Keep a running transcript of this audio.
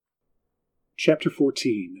Chapter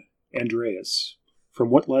 14, Andreas,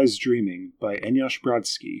 From What Lies Dreaming by Enyas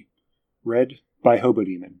Brodsky, read by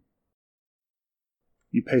Hobodemon.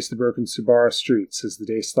 You pace the broken Subara streets as the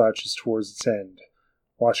day slouches towards its end,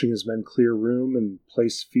 watching as men clear room and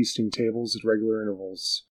place feasting tables at regular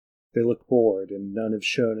intervals. They look bored, and none have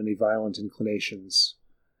shown any violent inclinations.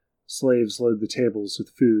 Slaves load the tables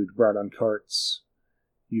with food brought on carts.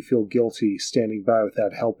 You feel guilty standing by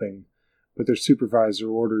without helping, but their supervisor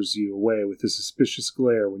orders you away with a suspicious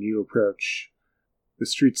glare when you approach. The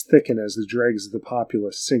streets thicken as the dregs of the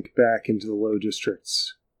populace sink back into the low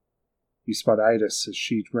districts. You spot Idas as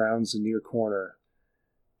she rounds a near corner.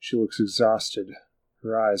 She looks exhausted,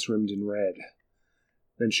 her eyes rimmed in red.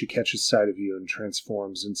 Then she catches sight of you and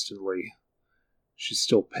transforms instantly. She's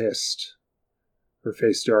still pissed. Her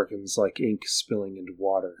face darkens like ink spilling into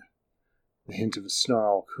water. The hint of a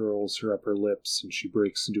snarl curls her upper lips, and she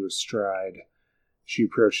breaks into a stride. She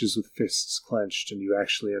approaches with fists clenched, and you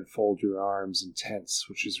actually unfold your arms and tense,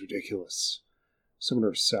 which is ridiculous. Someone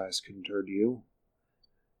her size couldn't hurt you.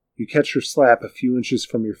 You catch her slap a few inches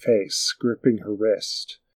from your face, gripping her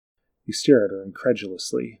wrist. You stare at her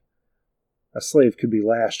incredulously. A slave could be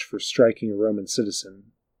lashed for striking a Roman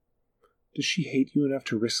citizen. Does she hate you enough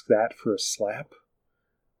to risk that for a slap?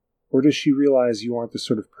 Or does she realize you aren't the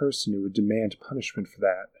sort of person who would demand punishment for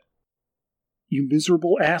that? "You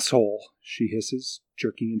miserable asshole," she hisses,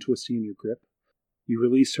 jerking and twisting in your grip. You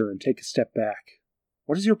release her and take a step back.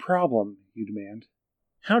 "What is your problem?" you demand.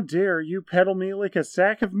 "How dare you peddle me like a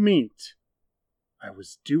sack of meat?" "I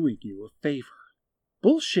was doing you a favor."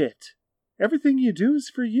 "Bullshit! Everything you do is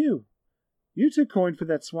for you. You took coin for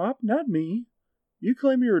that swap, not me. You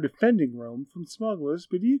claim you were defending Rome from smugglers,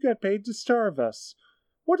 but you got paid to starve us.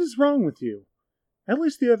 What is wrong with you? At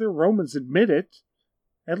least the other Romans admit it.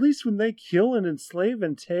 At least when they kill and enslave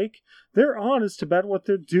and take, they're honest about what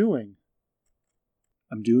they're doing."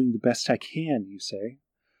 "I'm doing the best I can," you say.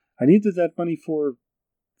 "I needed that money for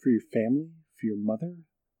your family, for your mother,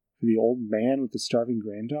 for the old man with the starving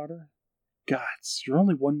granddaughter. Gods, you're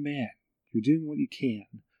only one man. You're doing what you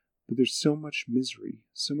can, but there's so much misery,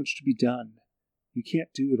 so much to be done. You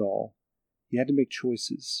can't do it all. You had to make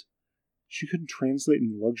choices. She couldn't translate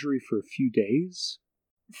in luxury for a few days?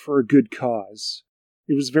 For a good cause.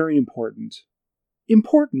 It was very important."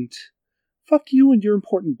 "Important? Fuck you and your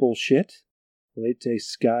important bullshit." The late-day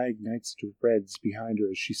sky ignites to reds behind her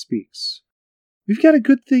as she speaks. "We've got a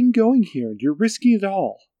good thing going here, and you're risking it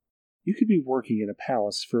all. You could be working in a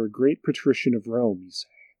palace for a great patrician of Rome, you say.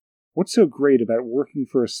 What's so great about working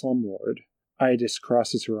for a slumlord?" Idas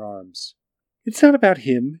crosses her arms. "It's not about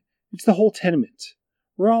him. It's the whole tenement.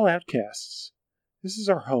 We're all outcasts. This is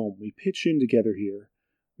our home. We pitch in together here.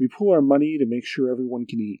 We pool our money to make sure everyone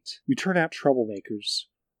can eat. We turn out troublemakers.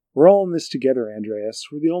 We're all in this together, Andreas.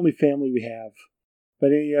 We're the only family we have.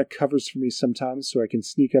 Benea covers for me sometimes so I can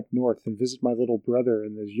sneak up north and visit my little brother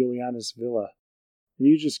in the Julianus villa. And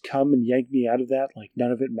you just come and yank me out of that like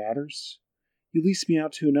none of it matters? You lease me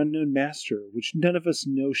out to an unknown master, which none of us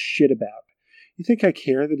know shit about. You think I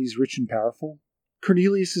care that he's rich and powerful?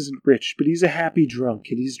 Cornelius isn't rich, but he's a happy drunk,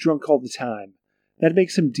 and he's drunk all the time. That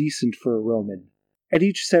makes him decent for a Roman. At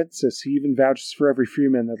each census, he even vouches for every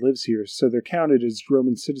freeman that lives here, so they're counted as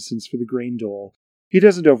Roman citizens for the grain dole. He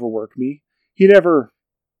doesn't overwork me. He never—"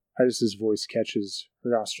 Idas's voice catches,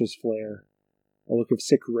 her nostrils flare. A look of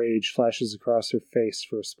sick rage flashes across her face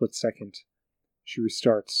for a split second. She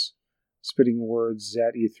restarts, spitting words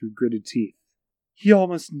at you through gritted teeth. "He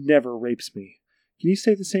almost never rapes me. Can you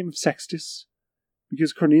say the same of Sextus?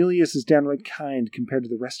 Because Cornelius is downright kind compared to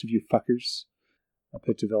the rest of you fuckers." A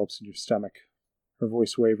pit develops in your stomach. Her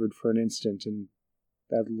voice wavered for an instant, and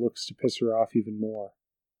that looks to piss her off even more.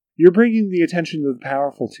 "You're bringing the attention of the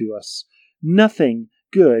powerful to us. Nothing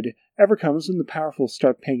good ever comes when the powerful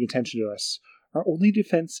start paying attention to us. Our only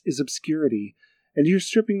defense is obscurity, and you're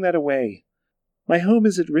stripping that away. My home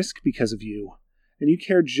is at risk because of you, and you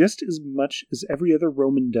care just as much as every other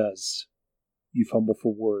Roman does." You fumble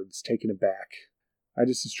for words, taken aback.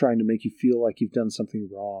 Idas is trying to make you feel like you've done something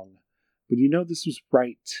wrong. But you know this was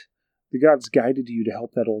right. The gods guided you to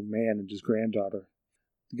help that old man and his granddaughter.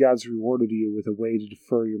 The gods rewarded you with a way to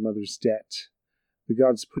defer your mother's debt. The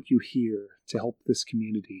gods put you here to help this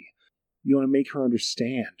community. You want to make her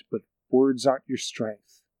understand, but words aren't your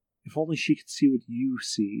strength. If only she could see what you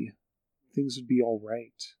see, things would be all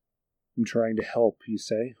right. "I'm trying to help," you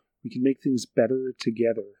say. "We can make things better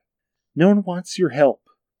together." "No one wants your help."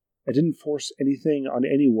 "I didn't force anything on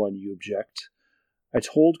anyone," you object. "I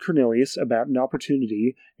told Cornelius about an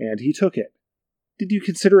opportunity, and he took it." "Did you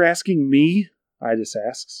consider asking me?" Idas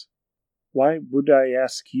asks. "Why would I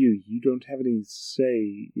ask you? You don't have any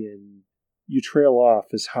say in—" You trail off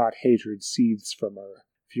as hot hatred seethes from her.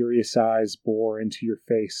 Furious eyes bore into your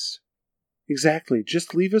face. Exactly,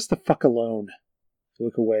 just leave us the fuck alone. You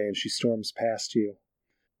look away and she storms past you.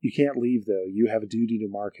 You can't leave, though. You have a duty to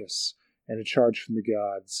Marcus, and a charge from the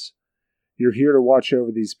gods. You're here to watch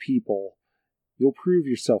over these people. You'll prove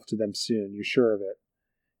yourself to them soon, you're sure of it.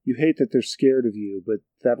 You hate that they're scared of you, but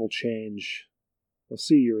that will change. They'll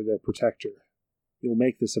see you're their protector. You'll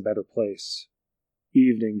make this a better place.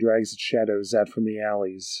 Evening drags its shadows out from the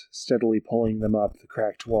alleys, steadily pulling them up the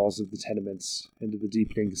cracked walls of the tenements into the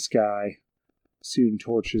deepening sky. Soon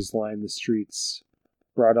torches line the streets,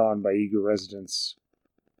 brought on by eager residents.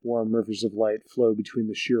 Warm rivers of light flow between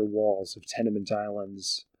the sheer walls of tenement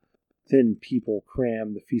islands. Thin people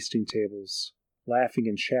cram the feasting tables, laughing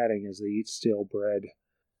and chatting as they eat stale bread.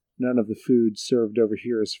 None of the food served over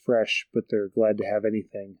here is fresh, but they're glad to have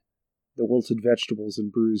anything. The wilted vegetables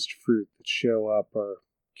and bruised fruit that show up are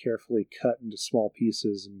carefully cut into small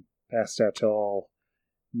pieces and passed out to all.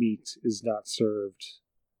 Meat is not served.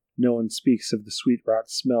 No one speaks of the sweet rot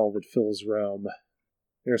smell that fills Rome.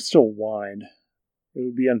 There is still wine. It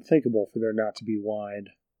would be unthinkable for there not to be wine,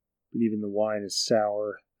 but even the wine is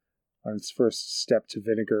sour, on its first step to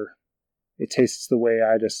vinegar. It tastes the way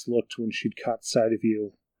Idas looked when she'd caught sight of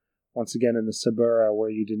you, once again in the Sabura where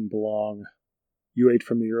you didn't belong. You ate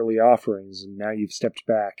from the early offerings, and now you've stepped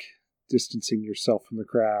back, distancing yourself from the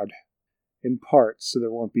crowd. In part so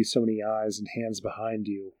there won't be so many eyes and hands behind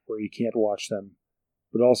you where you can't watch them,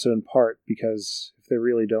 but also in part because if they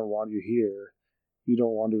really don't want you here, you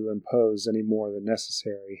don't want to impose any more than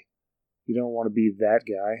necessary. You don't want to be that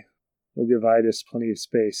guy. You'll give Idas plenty of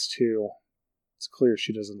space, too. It's clear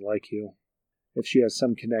she doesn't like you. If she has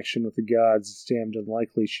some connection with the gods, it's damned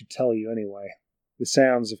unlikely she'd tell you anyway. The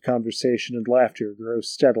sounds of conversation and laughter grow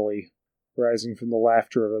steadily, rising from the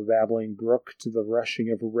laughter of a babbling brook to the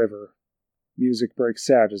rushing of a river. Music breaks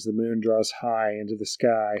out as the moon draws high into the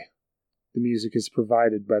sky. The music is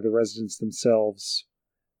provided by the residents themselves,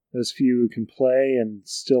 those few who can play and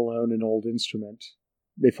still own an old instrument.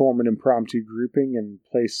 They form an impromptu grouping and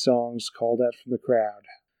play songs called out from the crowd,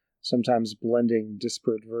 sometimes blending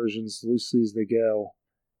disparate versions loosely as they go.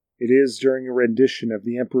 It is during a rendition of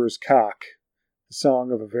the Emperor's Cock, the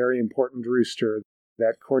song of a very important rooster,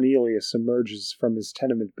 that Cornelius emerges from his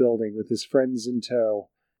tenement building with his friends in tow.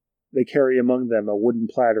 They carry among them a wooden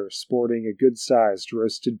platter sporting a good-sized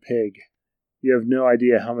roasted pig. You have no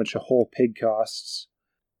idea how much a whole pig costs,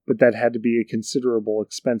 but that had to be a considerable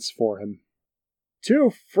expense for him. "Two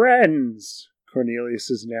friends," Cornelius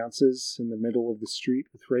announces in the middle of the street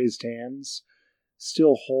with raised hands,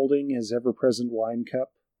 still holding his ever-present wine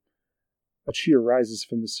cup. A cheer rises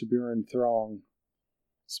from the Saburan throng.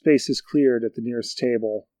 Space is cleared at the nearest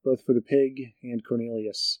table, both for the pig and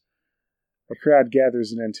Cornelius. A crowd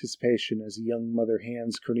gathers in anticipation as a young mother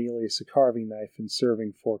hands Cornelius a carving knife and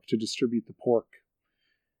serving fork to distribute the pork.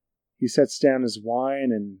 He sets down his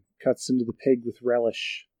wine and cuts into the pig with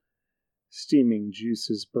relish. Steaming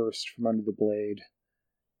juices burst from under the blade.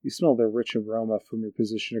 You smell their rich aroma from your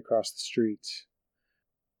position across the street.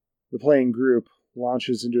 The playing group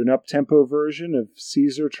launches into an up-tempo version of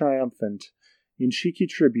Caesar Triumphant, in cheeky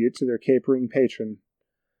tribute to their capering patron.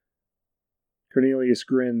 Cornelius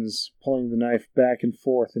grins, pulling the knife back and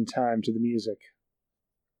forth in time to the music.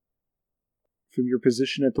 From your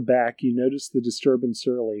position at the back, you notice the disturbance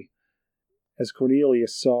early, as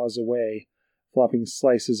Cornelius saws away, flopping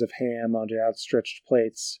slices of ham onto outstretched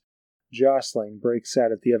plates. Jostling breaks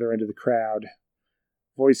out at the other end of the crowd.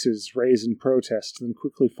 Voices raise in protest, then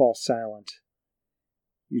quickly fall silent.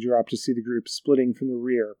 You drop to see the group splitting from the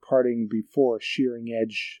rear, parting before a shearing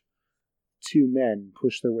edge. Two men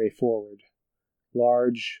push their way forward.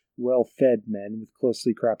 Large, well-fed men with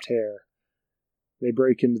closely cropped hair. They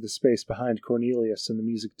break into the space behind Cornelius, and the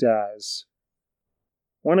music dies.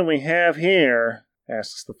 "What do we have here?"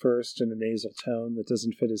 asks the first in a nasal tone that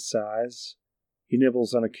doesn't fit his size. He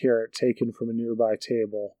nibbles on a carrot taken from a nearby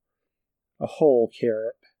table. A whole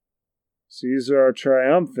carrot. "Caesar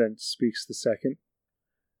Triumphant," speaks the second,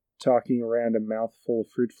 talking around a mouthful of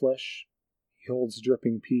fruit flesh. He holds a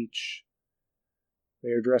dripping peach.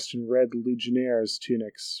 They are dressed in red legionnaires'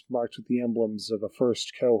 tunics, marked with the emblems of a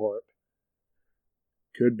first cohort.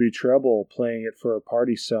 "Could be trouble playing it for a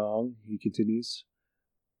party song," he continues.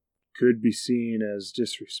 "Could be seen as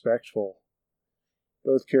disrespectful."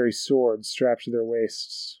 Both carry swords strapped to their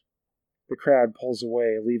waists. The crowd pulls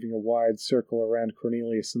away, leaving a wide circle around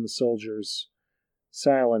Cornelius and the soldiers.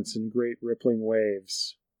 Silence in great rippling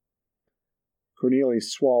waves.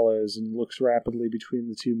 Cornelius swallows and looks rapidly between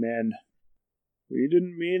the two men. "We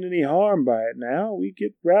didn't mean any harm by it now. We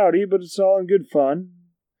get rowdy, but it's all in good fun.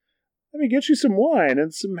 Let me get you some wine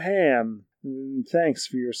and some ham. And thanks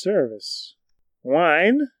for your service.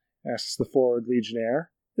 Wine? Asks the forward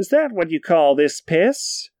legionnaire. Is that what you call this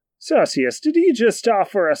piss? Saucius, did he just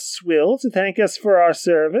offer a swill to thank us for our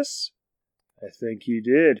service? I think he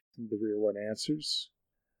did, the rear one answers.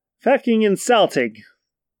 Fucking insulting.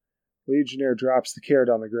 Legionnaire drops the carrot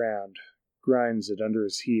on the ground, grinds it under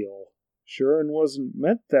his heel. Sure and wasn't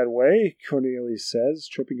meant that way, Cornelius says,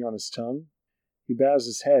 tripping on his tongue. He bows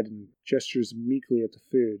his head and gestures meekly at the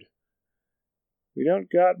food. We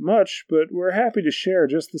don't got much, but we're happy to share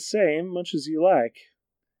just the same, much as you like.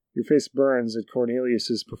 Your face burns at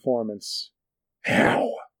Cornelius's performance.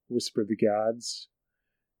 How? Whispered the gods.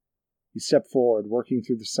 You step forward, working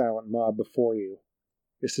through the silent mob before you.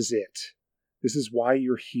 This is it. This is why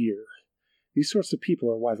you're here. These sorts of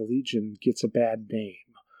people are why the Legion gets a bad name,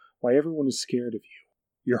 why everyone is scared of you.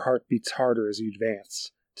 Your heart beats harder as you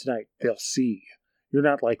advance. Tonight, they'll see. You're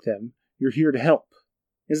not like them. You're here to help.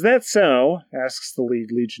 Is that so? Asks the lead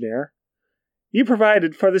legionnaire. You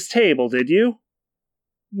provided for this table, did you?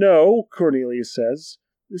 No, Cornelius says.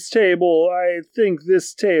 I think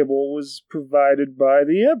this table was provided by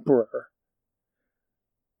the Emperor.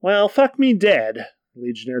 Well, fuck me dead. The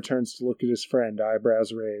legionnaire turns to look at his friend,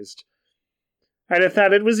 eyebrows raised. I'd have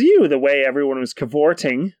thought it was you, the way everyone was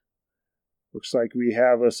cavorting. Looks like we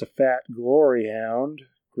have us a fat glory hound,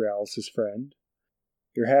 growls his friend.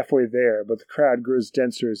 You're halfway there, but the crowd grows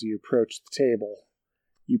denser as you approach the table.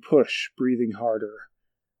 You push, breathing harder.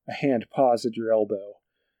 A hand paws at your elbow.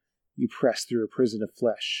 You press through a prison of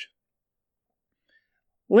flesh.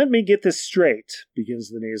 Let me get this straight, begins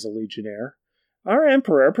the nasal legionnaire. Our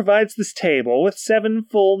emperor provides this table with 7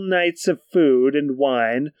 full nights of food and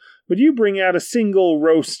wine, but you bring out a single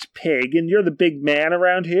roast pig, and you're the big man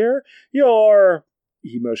around here? You're...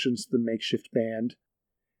 He motions to the makeshift band.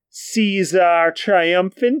 Caesar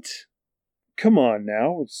triumphant? Come on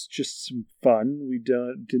now, it's just some fun. We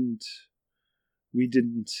didn't...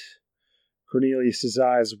 Cornelius's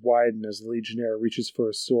eyes widen as the legionnaire reaches for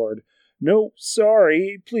his sword. No,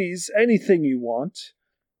 sorry, please, anything you want.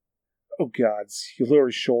 Oh, gods, you lower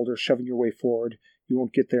his shoulder, shoving your way forward. You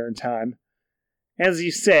won't get there in time. As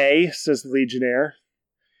you say, says the legionnaire.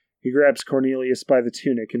 He grabs Cornelius by the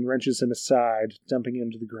tunic and wrenches him aside, dumping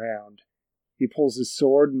him to the ground. He pulls his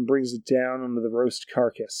sword and brings it down onto the roast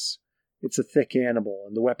carcass. It's a thick animal,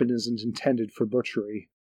 and the weapon isn't intended for butchery.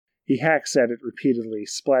 He hacks at it repeatedly,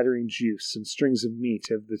 splattering juice and strings of meat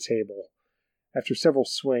over the table. After several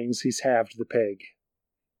swings, he's halved the pig.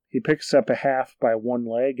 He picks up a half by one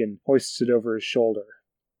leg and hoists it over his shoulder.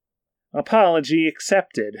 Apology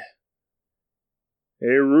accepted. Hey,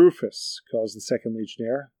 Rufus, calls the second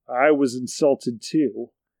legionnaire. I was insulted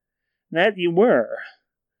too. That you were.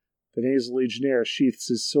 The nasal legionnaire sheaths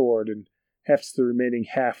his sword and hefts the remaining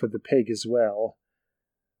half of the pig as well.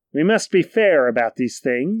 We must be fair about these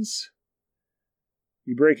things.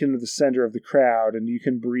 You break into the center of the crowd and you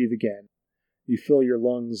can breathe again. You fill your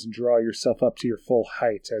lungs and draw yourself up to your full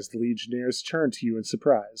height as the legionnaires turn to you in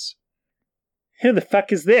surprise. Who the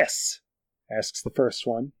fuck is this? Asks the first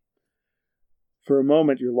one. For a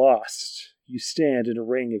moment you're lost. You stand in a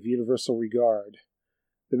ring of universal regard.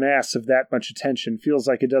 The mass of that much attention feels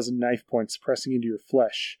like a dozen knife points pressing into your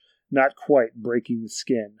flesh, not quite breaking the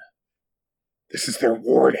skin. This is their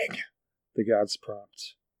warning, the gods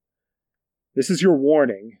prompt. This is your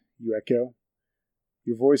warning, you echo.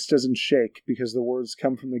 Your voice doesn't shake because the words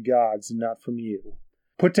come from the gods and not from you.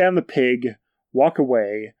 Put down the pig, walk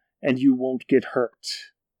away, and you won't get hurt.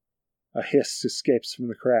 A hiss escapes from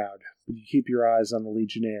the crowd, but you keep your eyes on the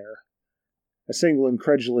legionnaire. A single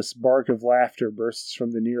incredulous bark of laughter bursts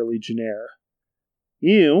from the near legionnaire.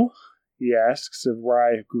 You? He asks, a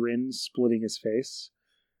wry grin splitting his face.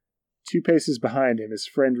 2 paces behind him, his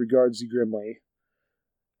friend regards you grimly.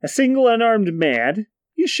 A single unarmed man?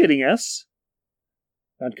 You shitting us?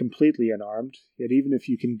 Not completely unarmed, yet even if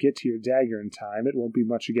you can get to your dagger in time, it won't be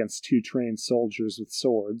much against 2 trained soldiers with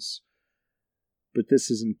swords. But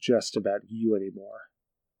this isn't just about you anymore.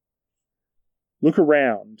 Look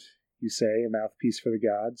around, you say, a mouthpiece for the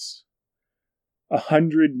gods.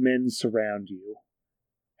 100 men surround you.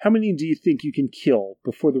 How many do you think you can kill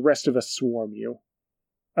before the rest of us swarm you?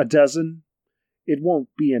 A dozen? It won't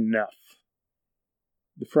be enough.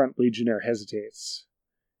 The front legionnaire hesitates.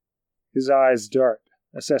 His eyes dart,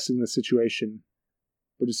 assessing the situation,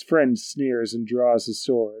 but his friend sneers and draws his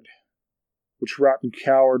sword. Which rotten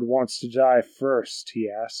coward wants to die first, he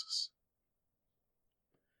asks.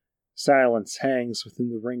 Silence hangs within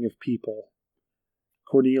the ring of people.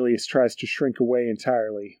 Cornelius tries to shrink away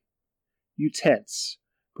entirely. You tense,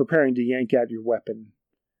 preparing to yank out your weapon.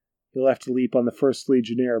 He'll have to leap on the first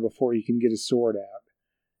legionnaire before he can get his sword out.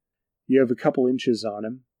 You have a couple inches on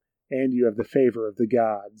him, and you have the favor of the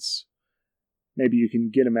gods. Maybe you can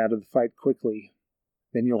get him out of the fight quickly.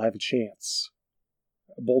 Then you'll have a chance.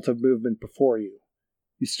 A bolt of movement before you.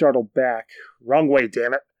 You startle back. Wrong way,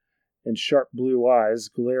 damn it! And sharp blue eyes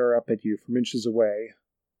glare up at you from inches away.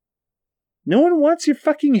 No one wants your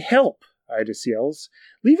fucking help, Idis yells.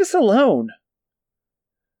 Leave us alone!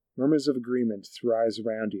 Murmurs of agreement rise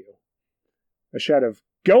around you. A shout of,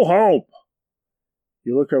 "Go home!"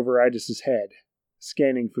 You look over Idis's head,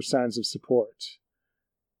 scanning for signs of support.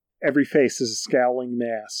 Every face is a scowling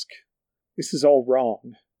mask. This is all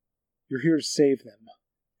wrong. You're here to save them.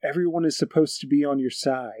 Everyone is supposed to be on your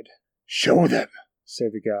side. Show them, say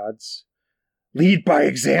the gods. Lead by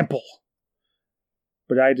example.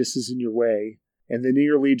 But Idis is in your way, and the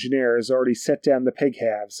near legionnaire has already set down the peg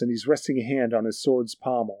halves, and he's resting a hand on his sword's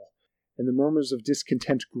pommel, and the murmurs of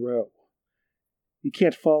discontent grow. You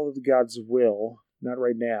can't follow the gods' will, not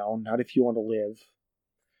right now, not if you want to live.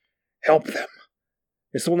 Help them.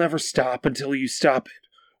 This will never stop until you stop it.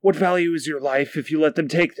 What value is your life if you let them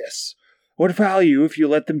take this? What value if you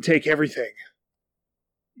let them take everything?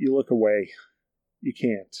 You look away. You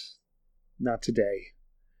can't. Not today.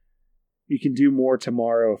 You can do more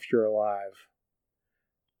tomorrow if you're alive.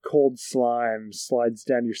 Cold slime slides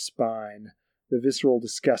down your spine, the visceral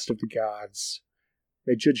disgust of the gods.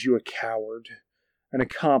 They judge you a coward, an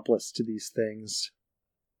accomplice to these things.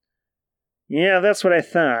 Yeah, that's what I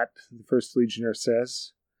thought, the first legionnaire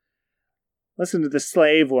says. Listen to the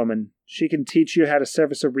slave woman. She can teach you how to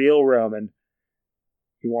service a real Roman.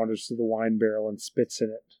 He wanders to the wine barrel and spits in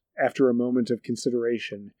it. After a moment of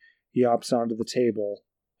consideration, he hops onto the table,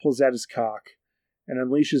 pulls out his cock, and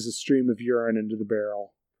unleashes a stream of urine into the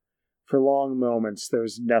barrel. For long moments there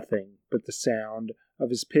is nothing but the sound of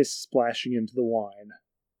his piss splashing into the wine.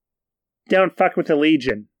 Don't fuck with the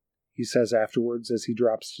Legion, he says afterwards as he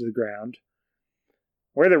drops to the ground.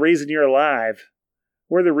 We're the reason you're alive.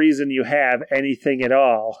 We're the reason you have anything at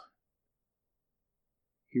all.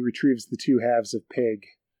 He retrieves the two halves of pig.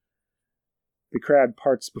 The crowd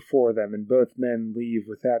parts before them, and both men leave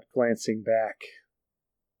without glancing back.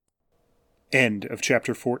 End of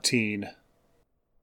chapter 14.